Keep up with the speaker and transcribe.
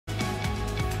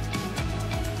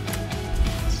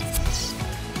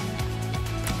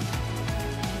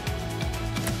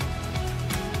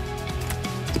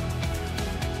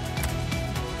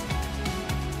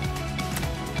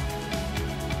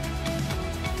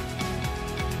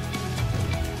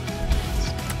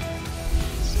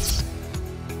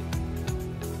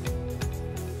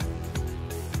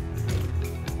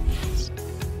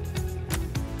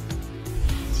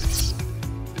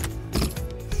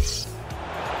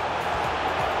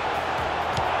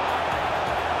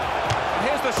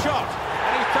a shot,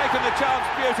 and he's taken the chance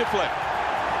beautifully.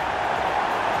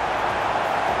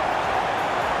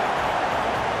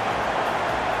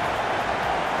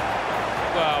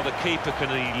 Well, the keeper can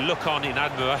only look on in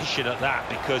admiration at that,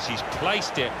 because he's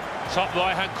placed it top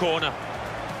right-hand corner.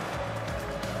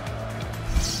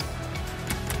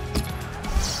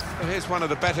 Well, here's one of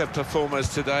the better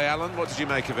performers today, Alan. What did you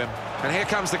make of him? And here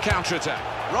comes the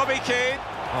counter-attack. Robbie Keane.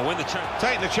 Oh, when the chance...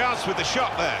 Taking the chance with the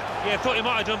shot there. Yeah, thought he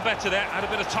might have done better there. Had a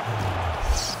bit of top...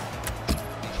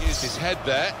 He's used his head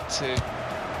there to...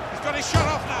 He's got his shot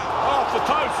off now. Off the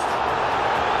post.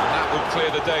 And that will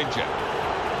clear the danger.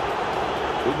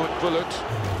 Bullet.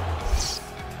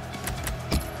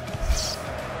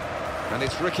 And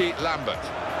it's Ricky Lambert.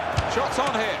 Shots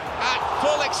on here. At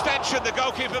full extension, the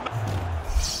goalkeeper...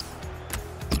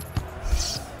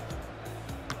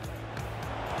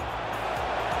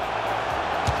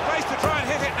 Space to try and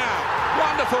hit it now.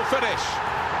 Wonderful finish.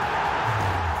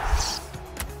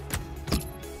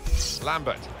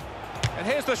 Lambert. And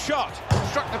here's the shot.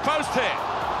 Struck the post here.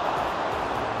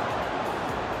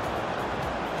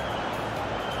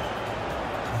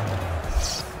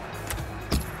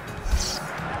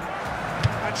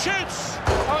 And shoots.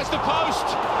 Oh, it's the post.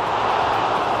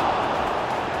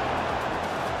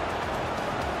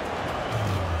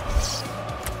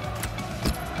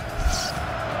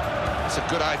 That's a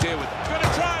good idea with...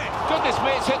 Gonna try it. Goodness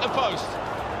me, it's hit the post.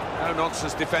 No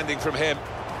nonsense defending from him.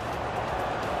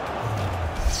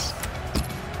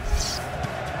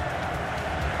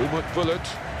 Bullet.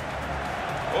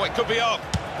 Oh, it could be on.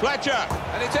 Fletcher,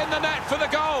 and it's in the net for the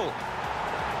goal.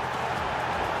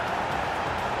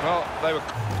 Well, they were...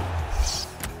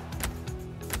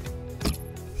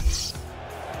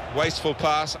 Wasteful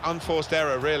pass, unforced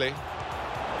error, really.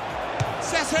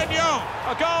 Sessegnon,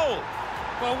 a goal.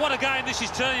 Well, what a game this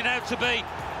is turning out to be.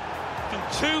 From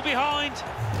two behind,